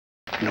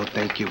No,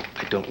 thank you.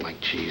 I don't like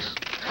cheese.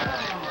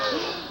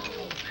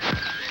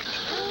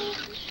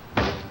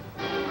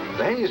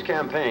 The Hayes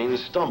campaign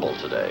stumbled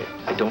today.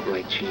 I don't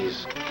like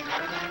cheese.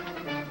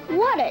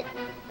 What a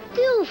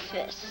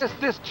doofus.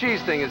 This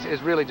cheese thing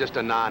is really just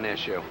a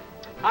non-issue.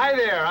 Hi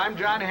there, I'm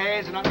John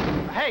Hayes, and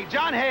Hey,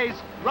 John Hayes,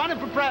 running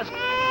for president.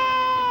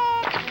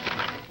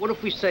 What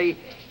if we say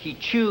he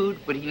chewed,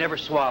 but he never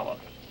swallowed?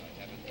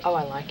 Oh,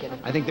 I like it.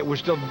 I think that we're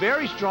still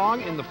very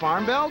strong in the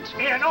farm belt.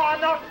 Yeah, no, on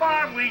the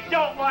farm, we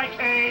don't like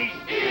Hayes.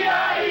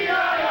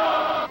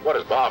 E-I-E-I-O! What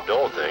does Bob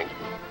Dole think?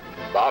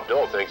 Bob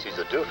Dole thinks he's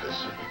a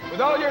doofus.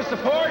 With all your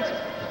support,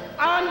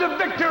 on to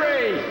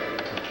victory!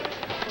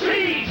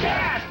 Cheese,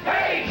 yes,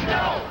 Hayes,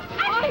 no!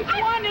 I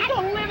wanted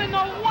to live in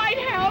the White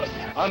House.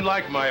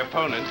 Unlike my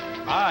opponent,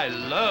 I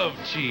love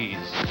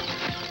cheese.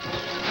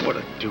 What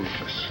a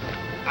doofus.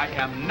 I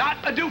am not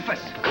a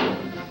doofus.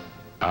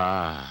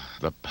 Ah,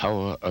 the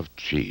power of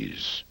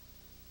cheese.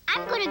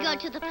 I'm gonna go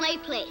to the play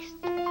place.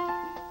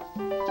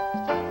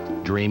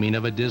 Dreaming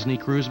of a Disney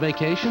cruise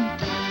vacation?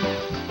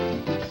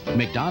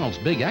 McDonald's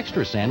Big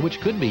Extra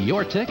Sandwich could be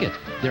your ticket.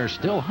 There are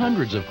still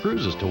hundreds of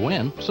cruises to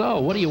win, so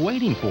what are you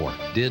waiting for?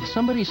 Did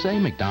somebody say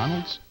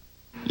McDonald's?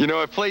 You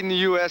know, I've played in the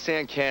U.S.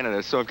 and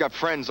Canada, so I've got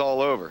friends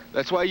all over.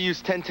 That's why I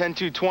use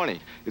 10-10-2-20.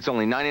 It's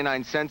only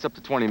 99 cents up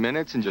to 20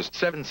 minutes and just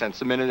 7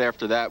 cents a minute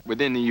after that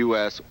within the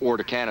U.S. or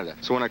to Canada.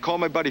 So when I call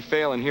my buddy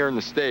Phelan here in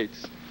the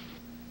States,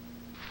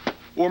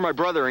 or my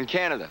brother in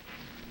Canada,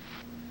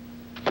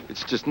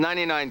 it's just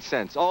 99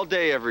 cents all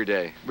day, every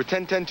day. With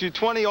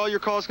 10-10-2-20, all your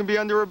calls can be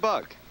under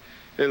 $1.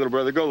 Hey, little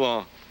brother, go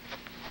long.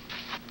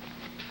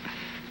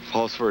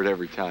 Falls for it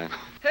every time.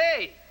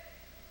 Hey!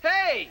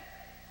 Hey!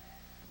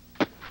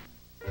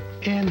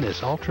 In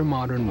this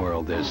ultra-modern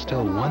world, there's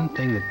still one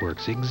thing that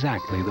works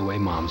exactly the way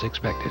moms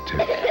expect it to.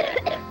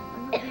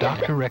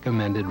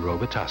 Doctor-recommended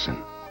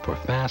Robitussin for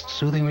fast,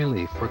 soothing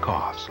relief for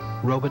coughs.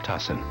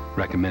 Robitussin,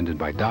 recommended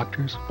by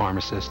doctors,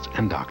 pharmacists,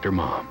 and Dr.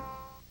 Mom.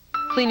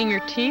 Cleaning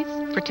your teeth,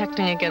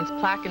 protecting against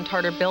plaque and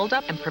tartar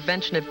buildup, and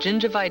prevention of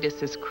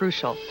gingivitis is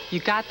crucial. You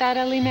got that,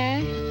 Ellie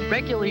Mae?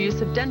 Regular use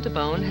of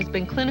Dentabone has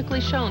been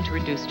clinically shown to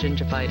reduce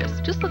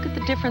gingivitis. Just look at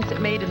the difference it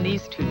made in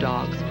these two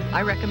dogs.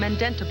 I recommend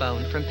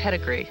Dentabone from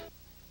Pedigree.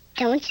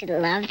 Don't you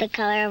love the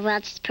color of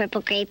Welch's purple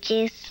grape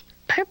juice?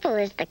 Purple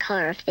is the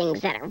color of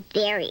things that are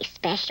very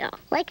special,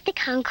 like the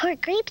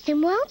Concord grapes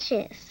in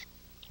Welch's.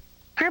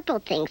 Purple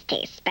things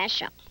taste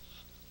special,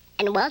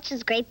 and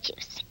Welch's grape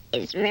juice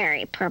is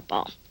very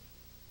purple.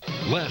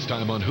 Last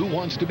time on Who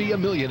Wants to Be a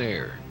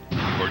Millionaire?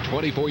 For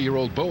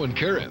 24-year-old Bo and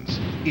Karen's,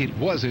 it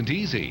wasn't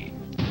easy.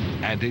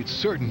 And it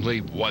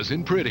certainly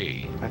wasn't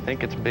pretty. I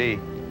think it's B,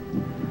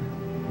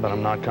 but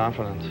I'm not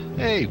confident.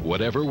 Hey,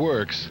 whatever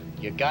works.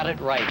 You got it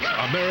right.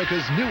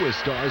 America's newest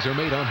stars are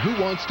made on Who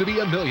Wants to Be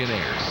a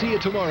Millionaire. See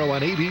it tomorrow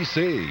on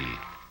ABC.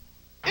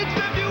 It's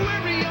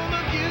February on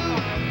the View.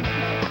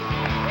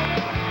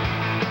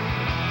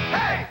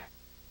 Hey!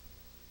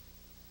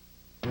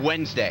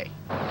 Wednesday.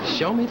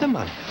 Show me the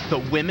money. The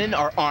women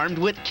are armed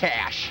with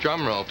cash.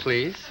 Drum roll,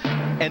 please.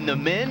 And the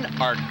men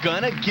are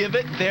gonna give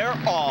it their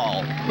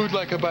all. Who'd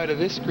like a bite of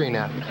this green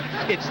apple?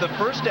 It's the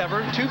first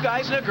ever 2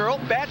 Guys and a Girl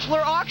Bachelor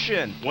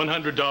Auction.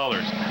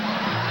 $100.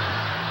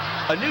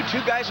 A new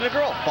 2 Guys and a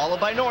Girl, followed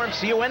by Norm.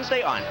 See you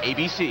Wednesday on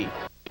ABC.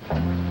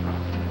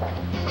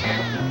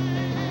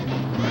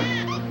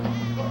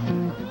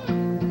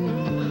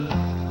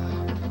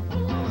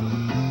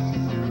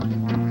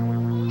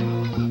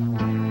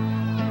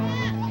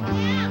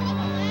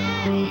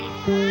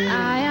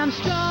 I am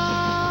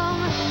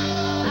strong.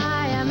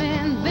 I am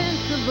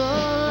invincible.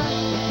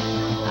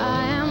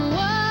 I am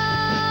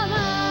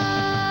woman.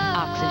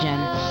 Oxygen,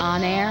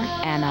 on air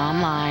and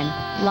online.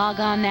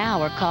 Log on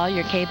now or call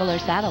your cable or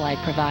satellite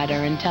provider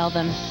and tell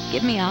them,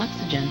 give me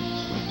oxygen.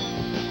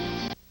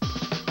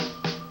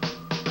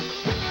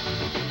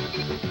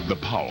 The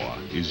power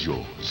is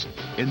yours.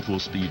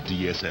 InfoSpeed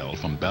DSL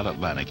from Bell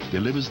Atlantic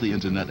delivers the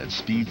internet at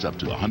speeds up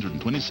to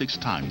 126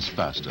 times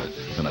faster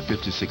than a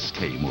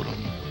 56K modem.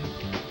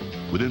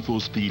 With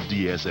InfoSpeed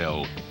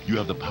DSL, you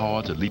have the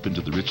power to leap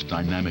into the rich,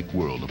 dynamic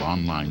world of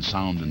online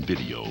sound and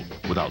video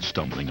without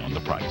stumbling on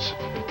the price.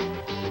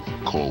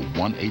 Call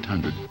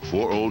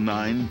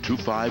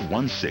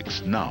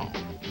 1-800-409-2516 now.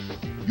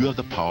 You have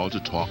the power to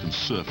talk and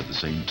surf at the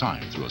same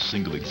time through a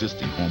single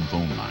existing home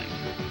phone line.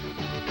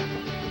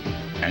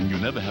 And you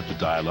never have to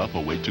dial up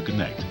or wait to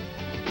connect,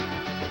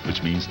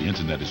 which means the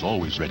internet is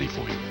always ready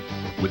for you.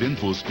 With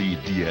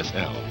InfoSpeed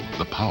DSL,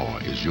 the power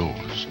is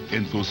yours.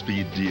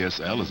 InfoSpeed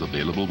DSL is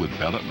available with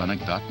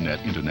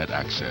BellAtlantic.net internet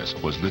access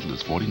for as little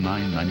as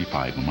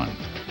 $49.95 a month.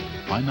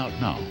 Find out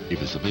now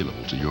if it's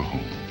available to your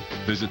home.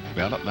 Visit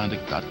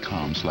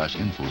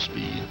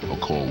BellAtlantic.com/InfoSpeed or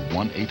call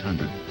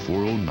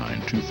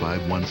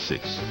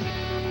 1-800-409-2516.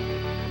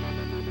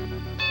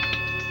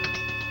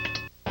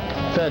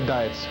 Fed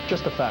diets,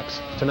 just the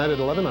facts. Tonight at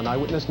 11 on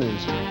Eyewitness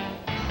News.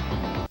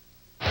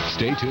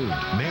 Stay tuned.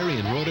 Mary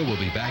and Rhoda will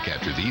be back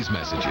after these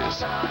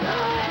messages.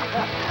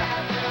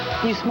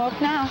 You smoke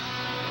now?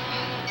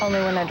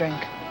 Only when I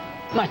drink.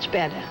 Much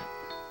better.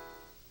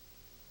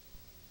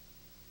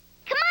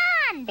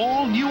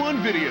 All new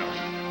on video.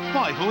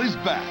 Fievel is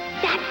back.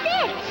 That's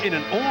it! In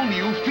an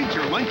all-new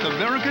feature-length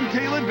American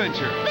Tail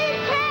adventure.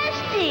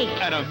 Fantastic!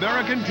 An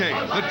American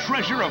Tail, the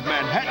treasure of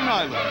Manhattan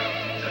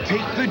Island.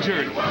 Take the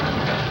journey.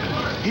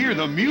 Hear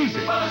the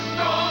music.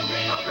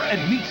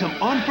 And meet some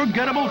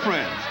unforgettable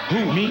friends.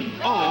 Who, me?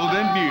 Old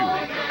and new.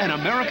 An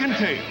American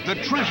Tail, the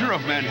treasure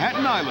of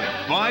Manhattan Island.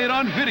 Buy it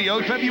on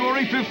video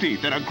February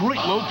 15th at a great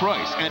low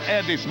price. And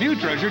add this new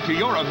treasure to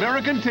your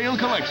American Tail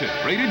collection.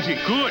 Rated G.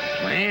 Good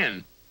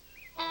man.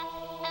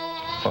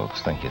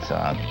 Folks think it's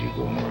odd that you're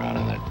going around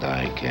in that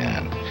dye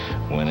can.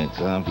 When it's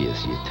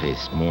obvious you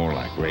taste more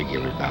like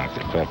regular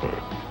Dr.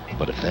 Pepper.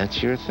 But if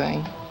that's your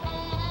thing...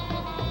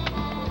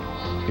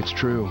 It's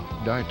true.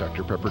 Diet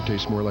Dr. Pepper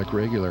tastes more like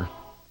regular.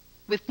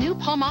 With new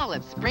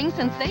Palmolive Spring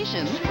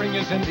Sensations. Spring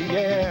is in the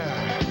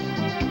air.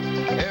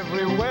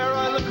 Everywhere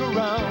I look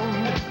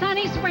around.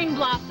 Sunny spring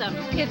blossom.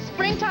 It's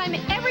springtime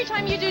every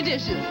time you do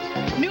dishes.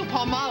 New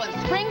Palmolive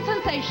Spring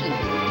Sensations.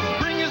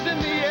 Spring is in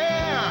the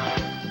air.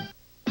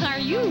 Are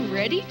you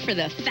ready for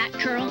the fat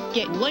curl?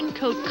 Get one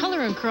coat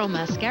Color and Curl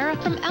Mascara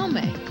from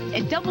Almay.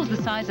 It doubles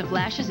the size of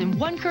lashes in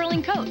one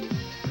curling coat.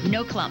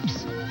 No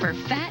clumps. For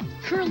fat,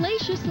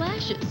 curlaceous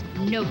lashes.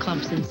 No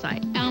clumps in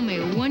sight.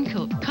 Almay One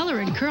Coat Color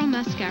and Curl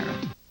Mascara.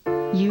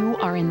 You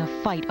are in the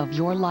fight of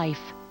your life.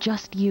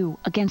 Just you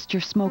against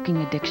your smoking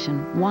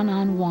addiction,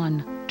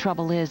 one-on-one.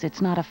 Trouble is,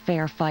 it's not a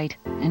fair fight,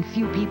 and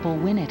few people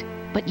win it.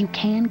 But you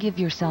can give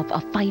yourself a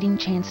fighting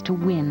chance to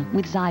win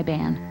with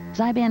Zyban.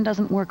 Zyban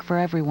doesn't work for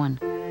everyone.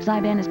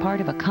 Zyban is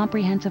part of a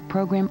comprehensive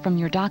program from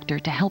your doctor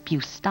to help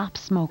you stop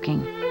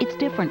smoking. It's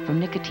different from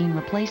nicotine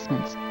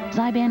replacements.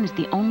 Zyban is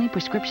the only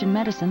prescription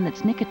medicine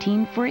that's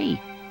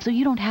nicotine-free, so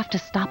you don't have to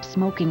stop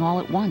smoking all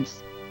at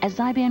once. As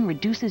Zyban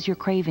reduces your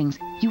cravings,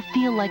 you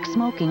feel like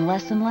smoking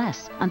less and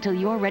less until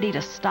you're ready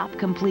to stop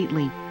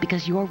completely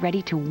because you're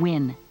ready to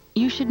win.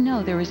 You should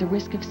know there is a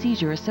risk of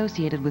seizure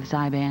associated with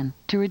Zyban.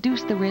 To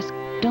reduce the risk,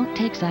 don't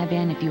take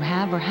Zyban if you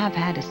have or have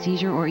had a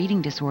seizure or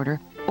eating disorder,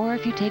 or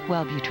if you take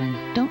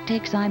Wellbutrin. Don't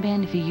take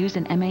Zyban if you use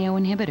an MAO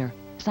inhibitor.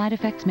 Side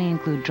effects may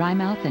include dry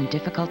mouth and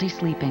difficulty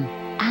sleeping.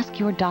 Ask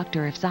your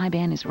doctor if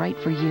Zyban is right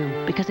for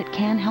you, because it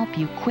can help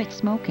you quit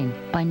smoking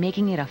by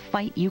making it a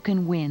fight you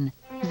can win.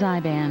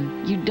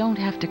 Zyban, you don't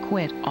have to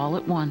quit all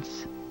at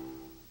once.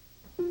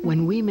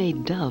 When we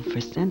made Dove for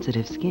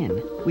sensitive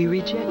skin, we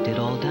rejected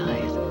all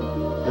dyes,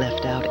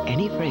 left out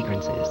any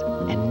fragrances,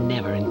 and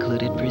never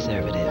included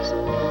preservatives,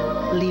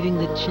 leaving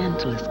the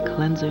gentlest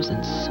cleansers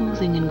and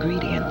soothing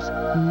ingredients.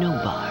 No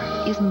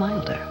bar is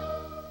milder.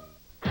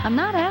 I'm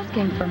not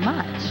asking for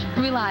much.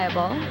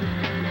 Reliable,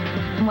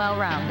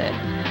 well-rounded,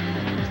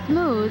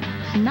 smooth,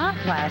 not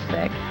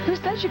plastic. Who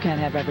says you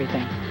can't have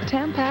everything?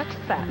 Tampax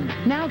Satin.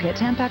 Now get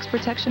Tampax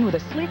protection with a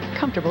sleek,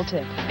 comfortable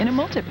tip in a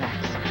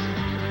multi-packs.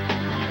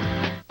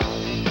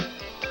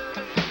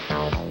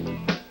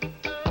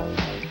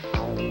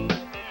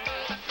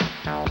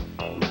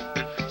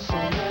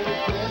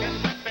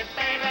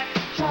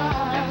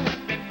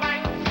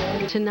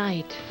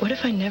 Tonight. What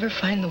if I never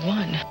find the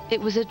one?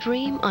 It was a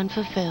dream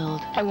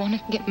unfulfilled. I want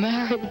to get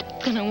married,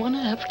 and I want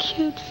to have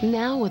kids.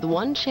 Now, with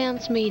one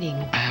chance meeting,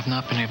 I have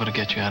not been able to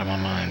get you out of my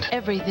mind.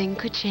 everything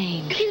could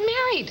change. He's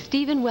married!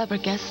 Steven Weber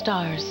guest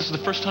stars. This is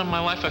the first time in my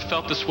life I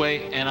felt this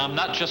way, and I'm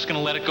not just going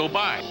to let it go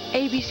by.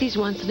 ABC's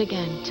Once and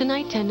Again.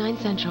 Tonight, 10, 9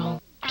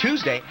 Central.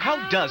 Tuesday,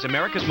 how does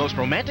America's most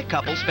romantic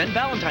couple spend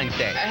Valentine's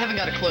Day? I haven't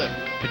got a clue.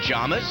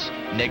 Pajamas,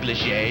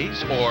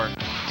 negligees, or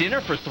dinner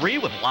for three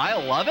with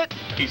Lyle Lovett?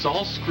 He's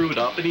all screwed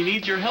up and he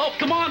needs your help.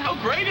 Come on,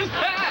 how great is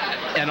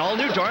that? And all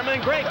new Dharma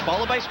and Greg,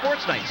 followed by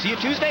Sports Night. See you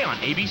Tuesday on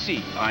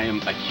ABC. I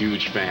am a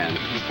huge fan.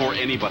 Before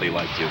anybody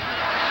liked you.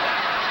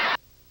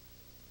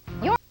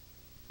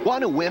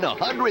 Want to win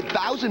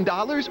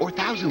 $100,000 or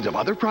thousands of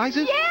other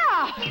prizes?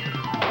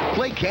 Yeah!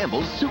 Play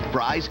Campbell's Soup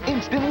Prize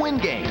Instant Win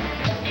Game.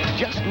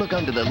 Just look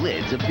under the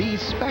lids of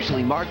these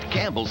specially marked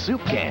Campbell's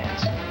soup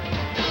cans.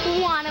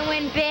 Want to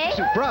win big?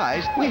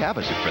 Surprise, we have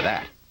a soup for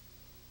that.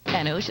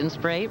 An Ocean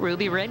Spray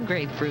Ruby Red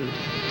Grapefruit.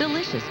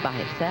 Delicious by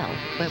itself,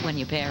 but when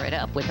you pair it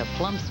up with a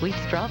plum sweet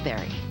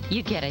strawberry,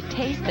 you get a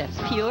taste that's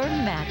pure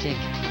magic.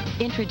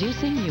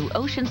 Introducing new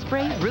Ocean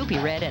Spray Ruby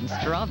Red and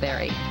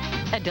Strawberry.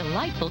 A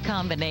delightful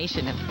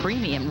combination of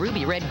premium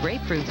Ruby Red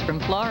grapefruits from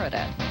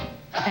Florida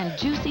and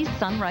juicy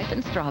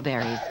sun-ripened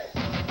strawberries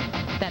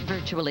that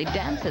virtually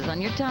dances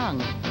on your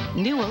tongue.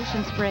 New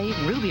Ocean Spray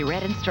Ruby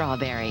Red and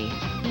Strawberry.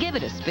 Give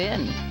it a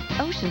spin.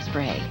 Ocean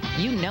Spray.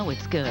 You know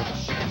it's good.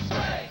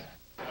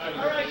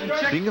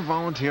 Being a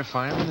volunteer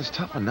fireman is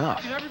tough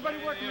enough.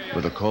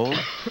 With a cold,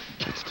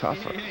 it's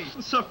tougher.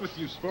 What's up with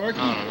you, Spark?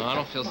 I don't know. I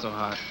don't feel so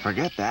hot.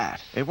 Forget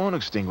that. It won't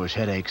extinguish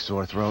headache,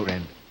 sore throat,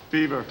 and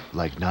fever.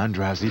 Like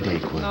non-drowsy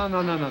Dayquil.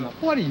 No.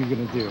 What are you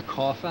gonna do?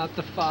 Cough out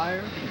the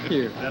fire?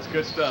 Here. That's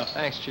good stuff.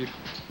 Thanks, Chief.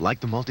 Like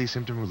the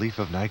multi-symptom relief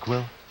of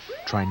NyQuil?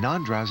 Try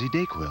non-drowsy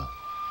Dayquil.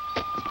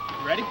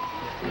 Ready?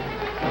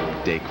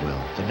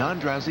 Dayquil, the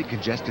non-drowsy,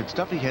 congested,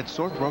 stuffy head,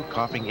 sore throat,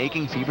 coughing,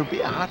 aching, fever, be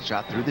a hot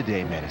shot through the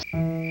day medicine.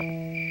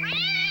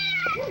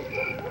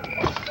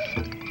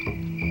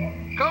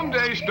 Come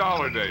Some days,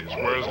 dollar days,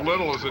 where as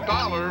little as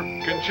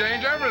 $1 can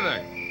change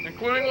everything,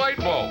 including light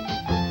bulbs.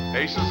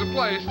 Ace is the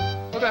place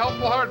for the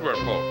helpful hardware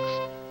folks.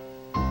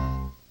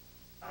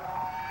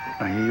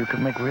 I hear you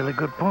can make really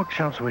good pork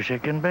chops with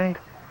chicken bait.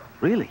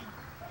 Really?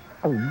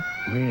 Oh,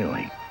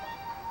 really?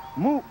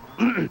 Moo.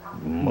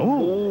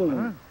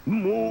 Moo.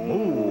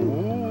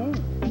 Moo.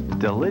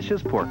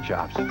 Delicious pork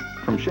chops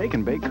from Shake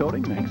and Bake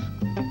Coating Mix.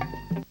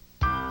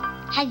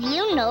 Have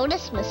you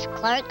noticed Miss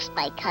Clark's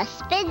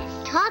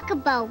bicuspids? Talk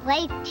about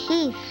white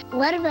teeth.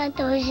 What about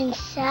those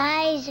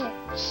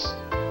incisors?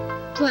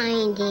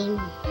 Blinding.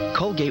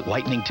 Colgate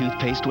whitening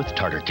toothpaste with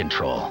tartar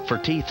control. For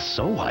teeth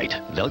so white,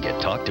 they'll get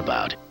talked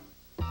about.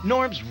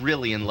 Norm's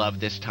really in love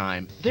this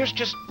time. There's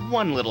just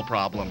one little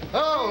problem.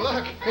 Oh,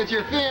 look, it's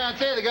your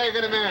fiancé, the guy you're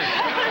gonna marry.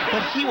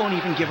 But he won't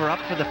even give her up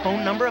for the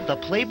phone number of the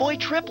Playboy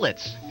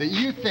triplets. That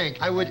you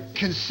think I would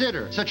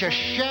consider such a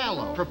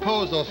shallow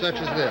proposal such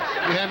as this.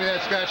 You hand me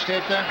that scratch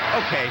tape there?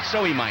 Okay,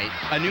 so he might.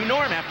 A new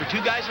Norm after Two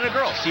Guys and a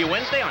Girl. See you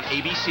Wednesday on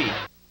ABC.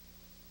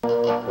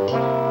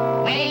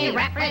 We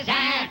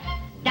represent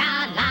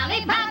the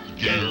Lollipop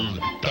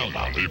Guild, the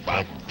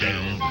Lollipop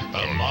Guild,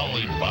 the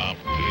Lollipop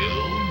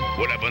Guild.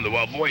 What happened to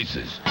our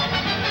voices?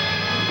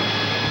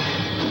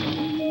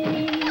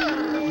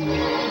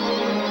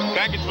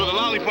 Package for the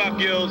Lollipop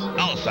Guilds.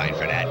 I'll sign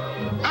for that.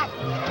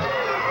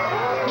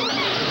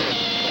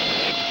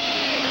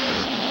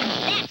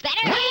 That's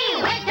better.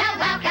 We wish to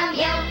welcome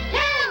you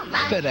to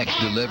FedEx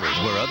delivers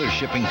where other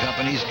shipping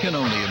companies can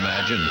only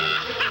imagine.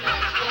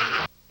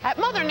 At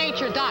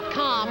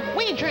MotherNature.com,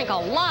 we drink a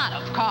lot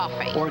of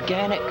coffee.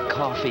 Organic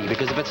coffee,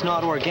 because if it's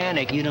not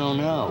organic, you don't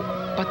know.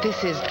 But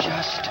this is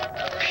just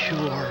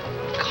Pure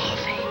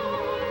coffee.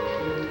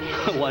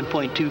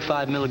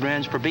 1.25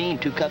 milligrams per bean,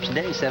 2 cups a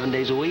day, 7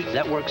 days a week.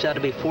 That works out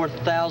to be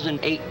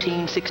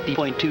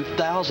 4,060.2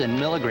 thousand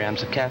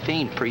milligrams of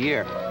caffeine per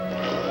year.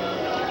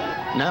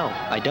 No,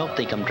 I don't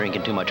think I'm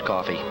drinking too much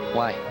coffee.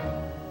 Why?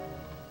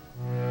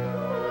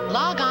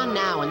 Log on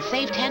now and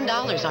save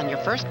 $10 on your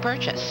first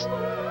purchase.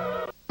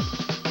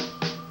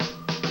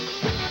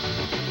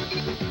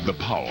 The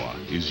power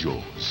is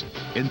yours.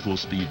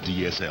 InfoSpeed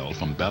DSL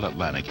from Bell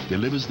Atlantic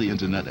delivers the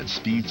internet at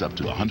speeds up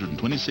to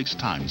 126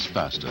 times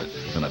faster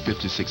than a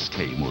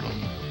 56K modem.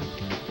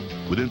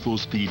 With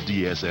InfoSpeed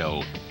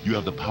DSL, you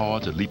have the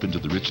power to leap into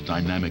the rich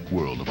dynamic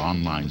world of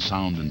online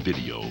sound and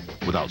video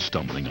without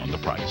stumbling on the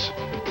price.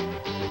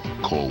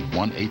 Call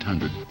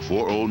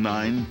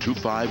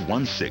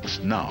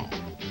 1-800-409-2516 now.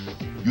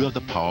 You have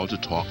the power to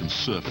talk and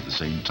surf at the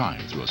same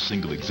time through a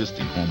single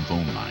existing home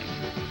phone line.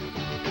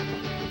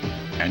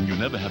 And you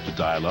never have to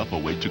dial up or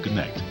wait to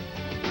connect,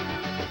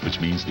 which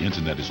means the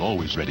internet is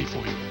always ready for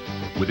you.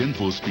 With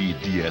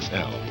InfoSpeed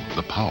DSL,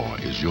 the power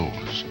is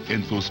yours.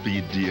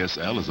 InfoSpeed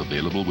DSL is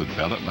available with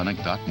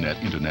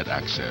BellAtlantic.net internet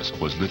access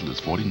for as little as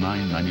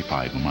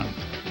 $49.95 a month.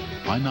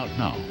 Find out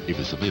now if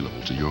it's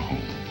available to your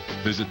home.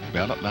 Visit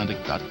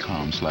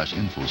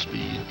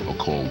BellAtlantic.com/InfoSpeed or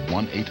call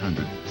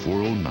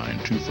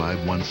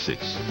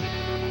 1-800-409-2516.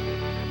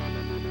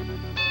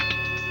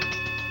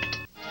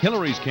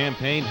 Hillary's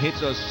campaign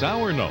hits a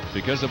sour note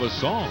because of a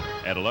song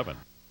at 11.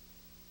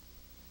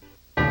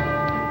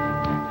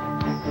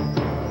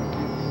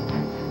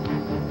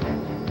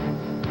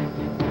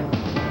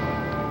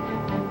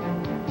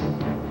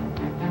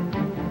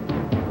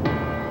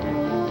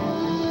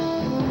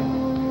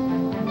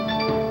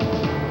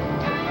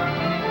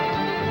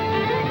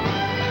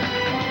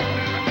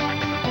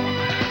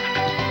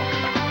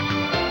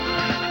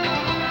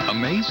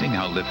 Amazing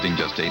how lifting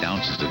just 8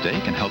 ounces a day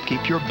can help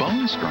keep your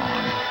bones strong.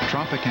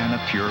 Tropicana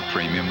Pure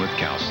Premium with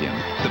calcium.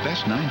 The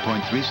best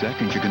 9.3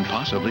 seconds you can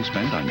possibly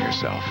spend on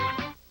yourself.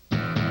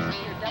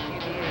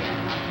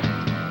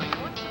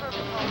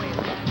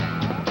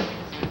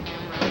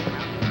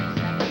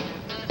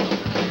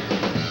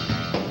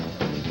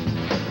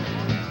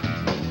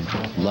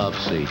 Love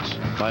Seats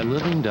by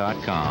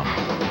Living.com.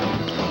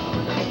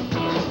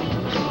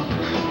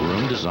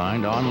 Room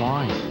designed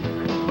online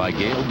by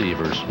Gail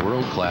Devers,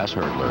 world-class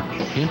hurdler.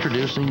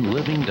 Introducing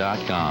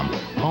Living.com,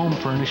 home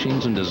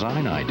furnishings and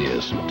design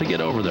ideas to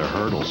get over the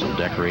hurdles of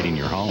decorating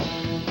your home.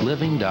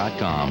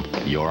 Living.com,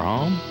 your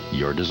home,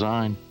 your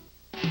design.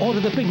 Order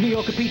the Big New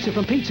Yorker pizza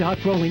from Pizza Hut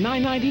for only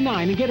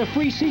 $9.99 and get a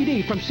free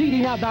CD from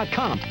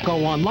CDNow.com.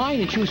 Go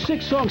online and choose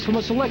 6 songs from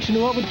a selection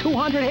of over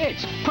 200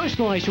 hits.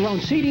 Personalize your own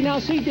CD Now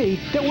CD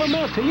that will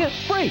mail to you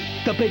free.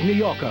 The Big New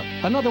Yorker,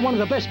 another one of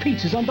the best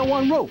pizzas under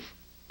one roof.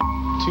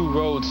 2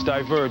 roads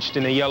diverged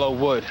in a yellow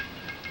wood,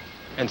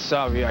 and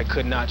sorry I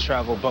could not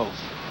travel both.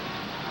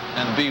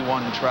 And be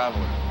one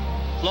traveler.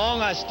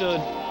 Long I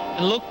stood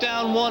and looked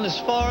down one as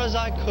far as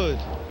I could.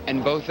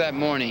 And both that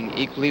morning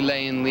equally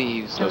lay in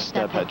leaves. No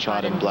step had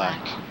trod in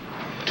black.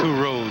 2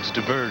 roads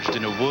diverged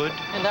in a wood.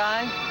 And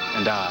I?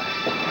 And I.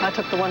 I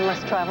took the one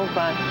less traveled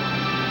by.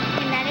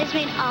 And that has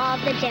made all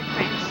the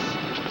difference.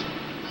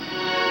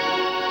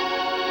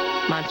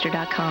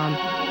 Monster.com.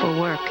 For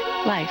work,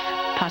 life,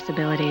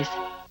 possibilities.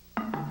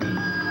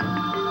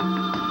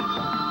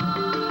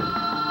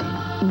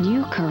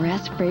 New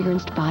Caress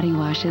fragranced body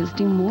washes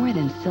do more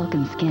than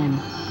silken skin.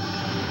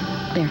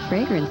 Their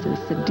fragrances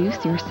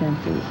seduce your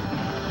senses.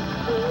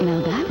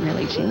 Now that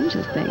really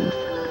changes things.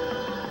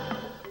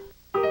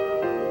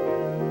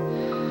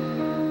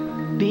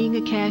 Being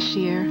a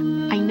cashier,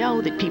 I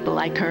know that people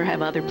like her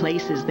have other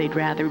places they'd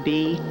rather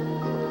be,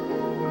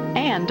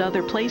 and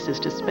other places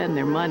to spend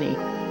their money.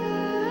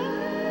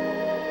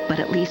 But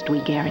at least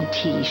we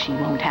guarantee she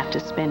won't have to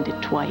spend it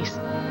twice.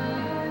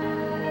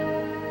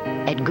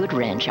 At Good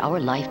Wrench, our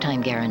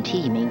lifetime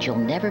guarantee means you'll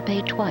never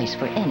pay twice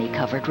for any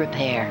covered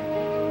repair.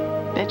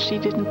 Bet she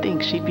didn't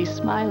think she'd be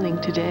smiling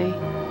today.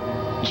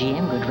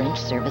 GM Good Wrench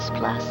Service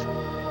Plus.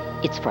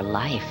 It's for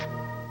life.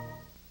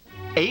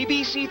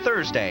 ABC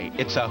Thursday.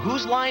 It's a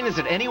Whose Line Is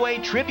It Anyway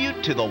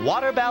tribute to the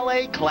Water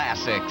Ballet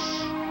Classics.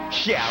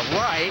 Yeah,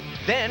 right.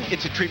 Then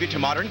it's a tribute to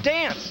modern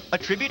dance, a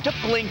tribute to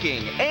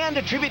blinking, and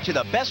a tribute to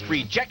the best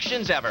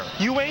rejections ever.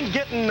 You ain't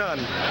getting none.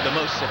 The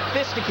most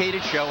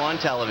sophisticated show on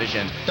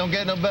television. Don't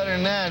get no better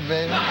than that,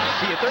 baby.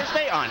 See you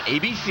Thursday on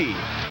ABC.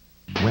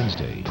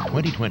 Wednesday,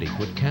 2020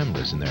 put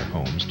cameras in their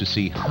homes to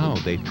see how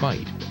they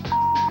fight.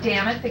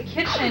 Damn it, the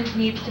kitchen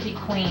needs to be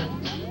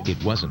cleaned.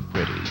 It wasn't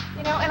pretty.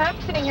 You know, and I'm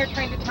sitting here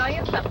trying to tell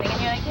you something,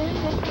 and you're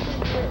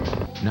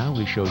like, this. Now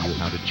we show you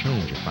how to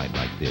change a fight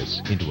like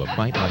this into a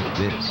fight like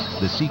this.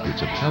 The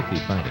secrets of healthy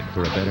fighting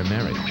for a better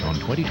marriage on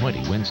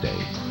 2020 Wednesday.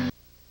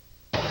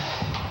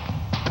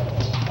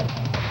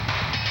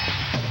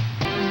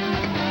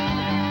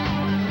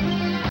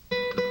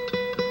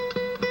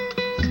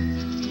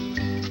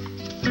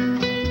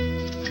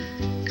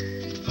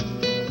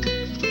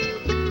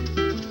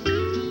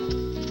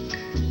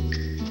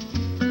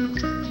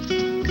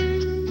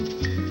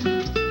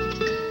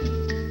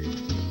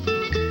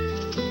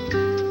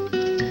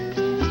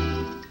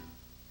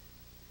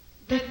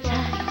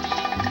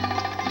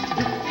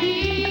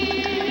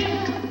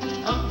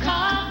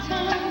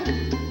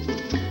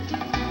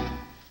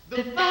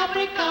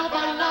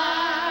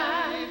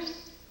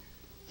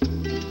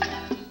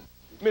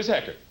 Miss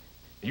Hacker,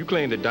 you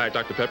claim that Diet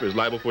Dr. Pepper is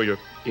liable for your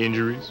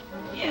injuries?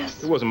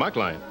 Yes. It wasn't my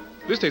client.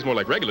 This tastes more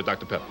like regular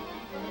Dr. Pepper.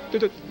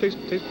 Taste.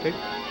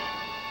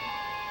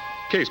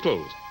 Case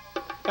closed.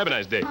 Have a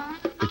nice day.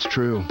 It's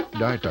true.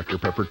 Diet Dr.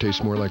 Pepper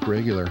tastes more like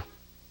regular.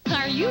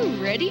 Are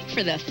you ready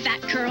for the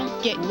fat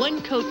curl? Get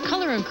one coat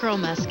Color and Curl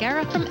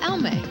Mascara from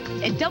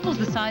Almay. It doubles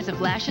the size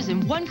of lashes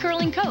in one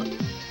curling coat.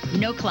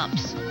 No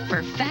clumps.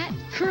 For fat,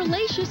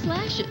 curlaceous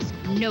lashes.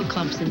 No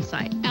clumps in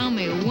sight.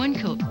 Almay One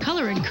Coat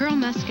Color and Curl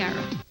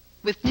Mascara.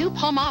 With new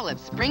Palmolive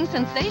Spring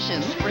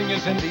Sensations. Spring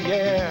is in the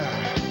air.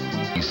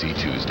 ABC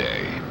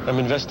Tuesday. I'm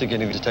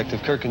investigating Detective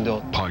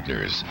Kirkendall.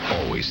 Partners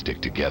always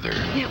stick together.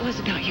 It was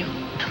about you.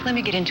 Let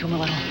me get into him a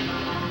little.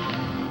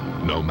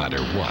 No matter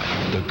what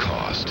the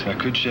cost. I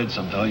could shed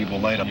some valuable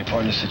light on your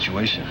partner's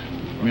situation.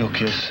 Real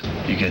kiss,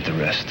 you get the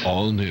rest.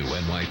 All new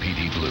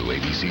NYPD Blue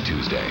ABC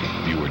Tuesday.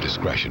 Viewer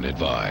discretion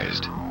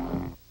advised.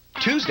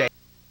 Tuesday.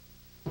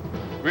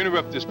 We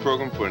interrupt this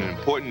program for an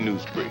important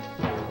news brief.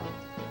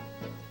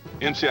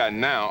 MCI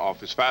Now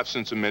offers 5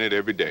 cents a minute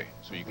every day,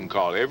 so you can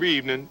call every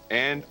evening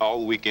and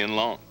all weekend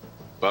long.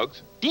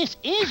 Bugs? This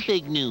is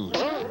big news.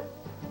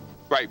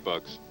 Right,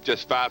 Bugs.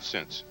 Just 5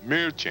 cents.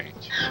 Mere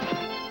change.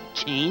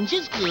 Change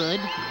is good.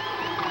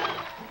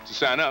 To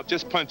sign up,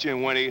 just punch in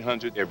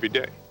 1-800 every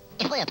day.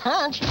 If I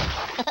punch.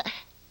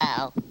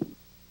 Ow.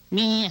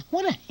 Man,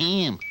 what a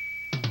ham.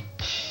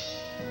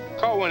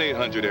 Call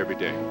 1-800 every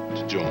day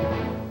to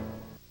join.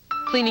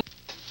 Cleaning.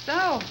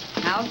 So,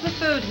 how's the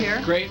food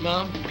here? Great,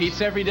 Mom.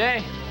 Pizza every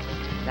day.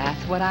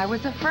 That's what I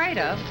was afraid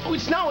of. Oh,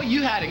 it's not what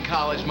you had in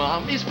college,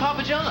 Mom. It's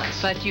Papa John's.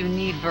 But you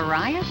need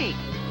variety.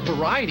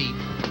 Variety?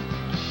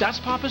 That's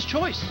Papa's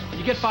choice.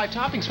 You get 5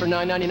 toppings for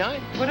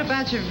 $9.99. What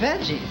about your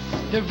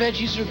veggies? Their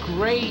veggies are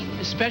great,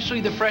 especially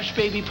the fresh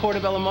baby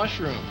portobello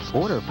mushrooms.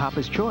 Order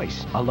Papa's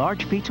Choice, a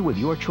large pizza with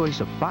your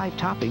choice of 5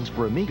 toppings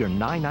for a meager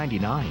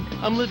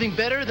 $9.99. I'm living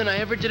better than I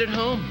ever did at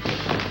home.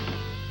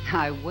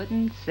 I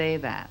wouldn't say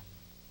that.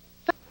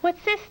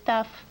 What's this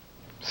stuff?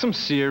 Some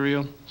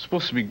cereal. It's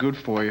supposed to be good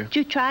for you. Did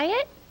you try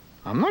it?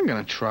 I'm not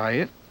gonna try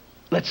it.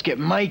 Let's get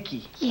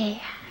Mikey. Yeah.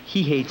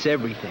 He hates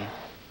everything.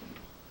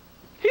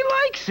 He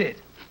likes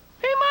it.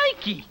 Hey,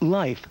 Mikey.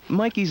 Life.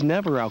 Mikey's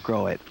never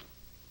outgrow it.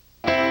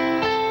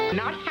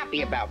 Not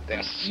happy about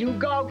this. You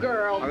go,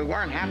 girl. We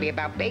weren't happy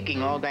about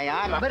baking all day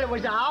either. But it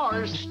was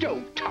ours.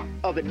 Stovetop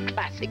oven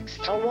classics.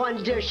 A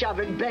one-dish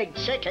oven baked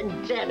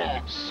chicken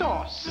dinner.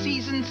 Sauce,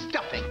 seasoned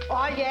stuffing.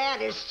 All you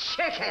add is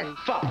chicken.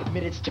 5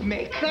 minutes to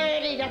make.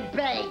 30 to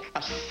bake.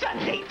 A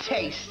Sunday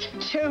taste.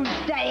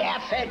 Tuesday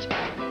effort.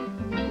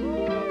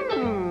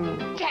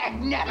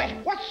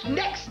 Dagnabbit, what's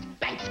next?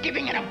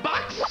 Thanksgiving in a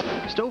box?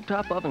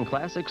 Stovetop oven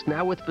classics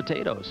now with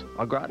potatoes,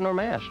 au gratin or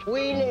mashed.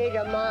 We need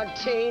a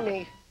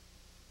martini.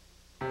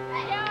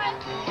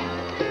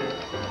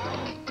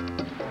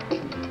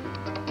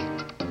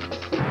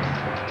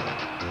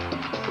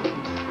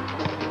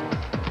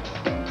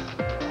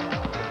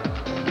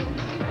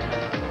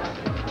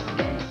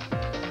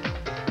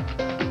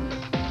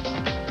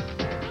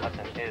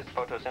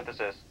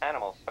 Photosynthesis.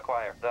 Animals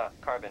acquire the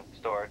carbon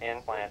stored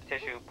in plant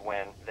tissue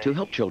when they To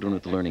help children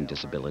with learning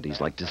disabilities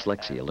like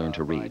dyslexia learn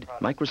to read,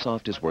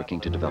 Microsoft is working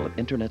to develop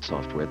internet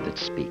software that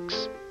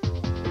speaks.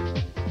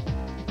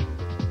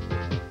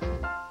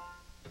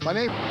 My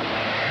name...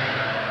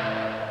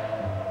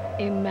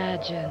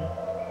 Imagine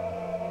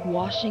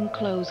washing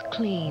clothes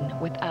clean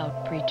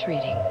without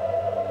pre-treating.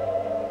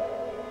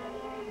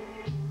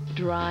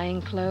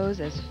 Drying clothes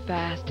as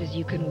fast as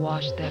you can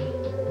wash them.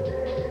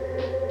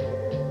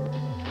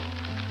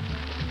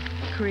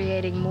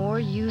 Creating more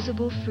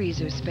usable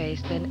freezer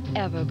space than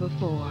ever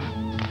before.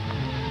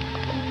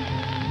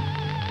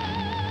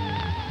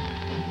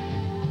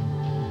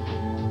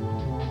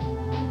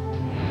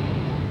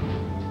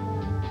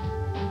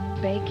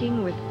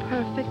 Baking with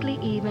perfectly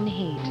even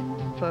heat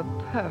for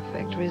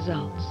perfect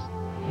results.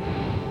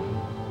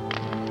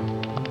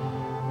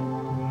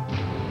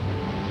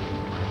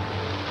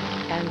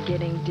 And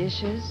getting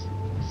dishes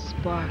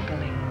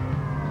sparkling.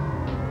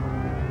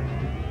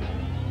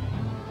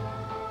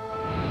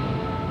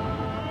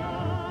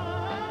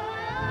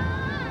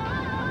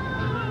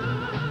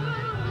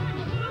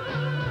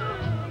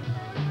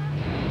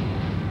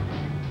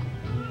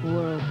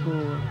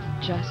 Whirlpool,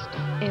 just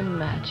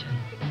imagine.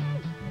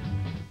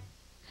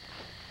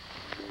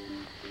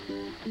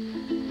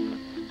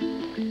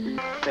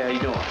 Hey, how you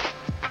doing?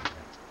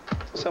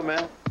 What's up,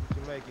 man? We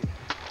can make it.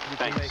 We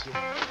can make it.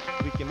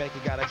 We can make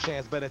it. Got a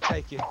chance, better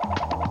take it.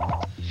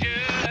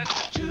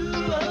 Just two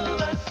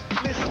of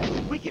us.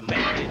 Listen, we can make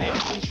it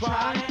if we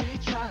try.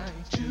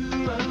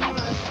 Two of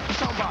us.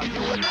 Talking about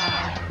you and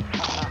I.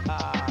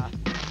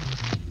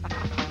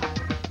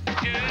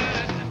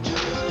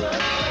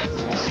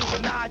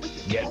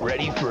 Get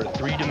ready for a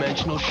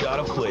three-dimensional shot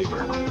of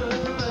flavor.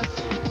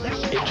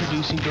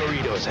 Introducing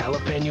Doritos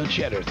Jalapeno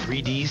Cheddar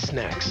 3D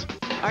Snacks.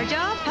 Our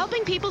job,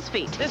 helping people's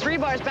feet. This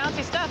rebar's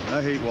bouncy stuff.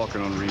 I hate walking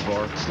on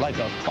rebar. It's like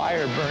a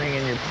fire burning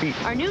in your feet.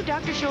 Our new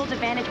Dr. Scholl's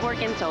Advantage Work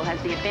insole has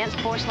the advanced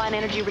force line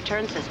energy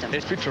return system.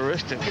 It's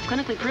futuristic. It's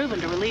clinically proven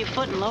to relieve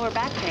foot and lower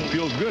back pain.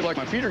 Feels good, like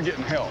my feet are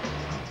getting help.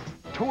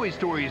 Toy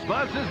Story's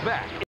buzz is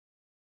back.